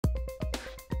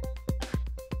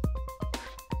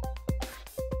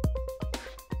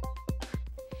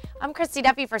I'm Christy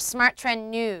Duffy for Smart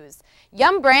Trend News.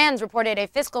 Yum Brands reported a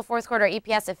fiscal fourth quarter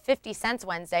EPS of 50 cents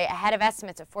Wednesday, ahead of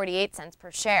estimates of 48 cents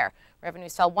per share.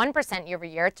 Revenues fell 1% year over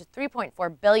year to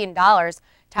 $3.4 billion,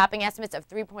 topping estimates of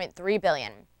 $3.3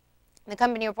 billion. The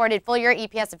company reported full-year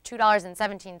EPS of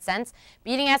 $2.17,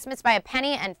 beating estimates by a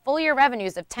penny, and full-year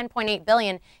revenues of $10.8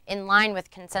 billion, in line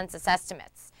with consensus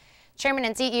estimates. Chairman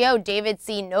and CEO David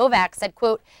C. Novak said,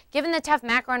 quote, "Given the tough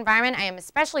macro environment, I am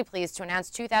especially pleased to announce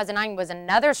 2009 was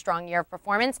another strong year of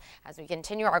performance as we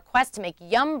continue our quest to make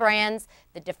Yum Brands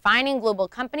the defining global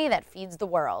company that feeds the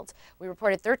world. We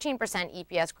reported 13%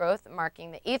 EPS growth,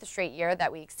 marking the 8th straight year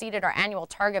that we exceeded our annual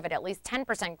target of at least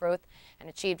 10% growth and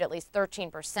achieved at least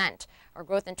 13%. Our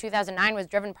growth in 2009 was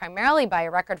driven primarily by a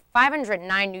record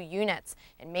 509 new units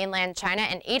in mainland China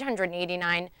and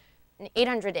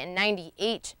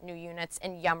 898 new units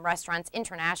in Yum Restaurants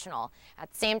International.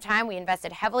 At the same time, we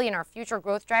invested heavily in our future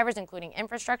growth drivers, including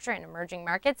infrastructure in emerging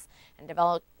markets and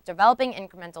developing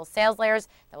incremental sales layers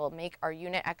that will make our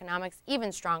unit economics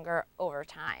even stronger over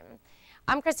time."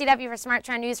 I'm Christy Duffy for Smart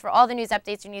Trend News. For all the news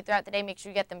updates you need throughout the day, make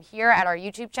sure you get them here at our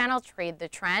YouTube channel, Trade the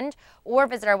Trend, or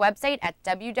visit our website at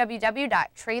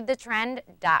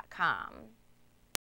www.tradethetrend.com.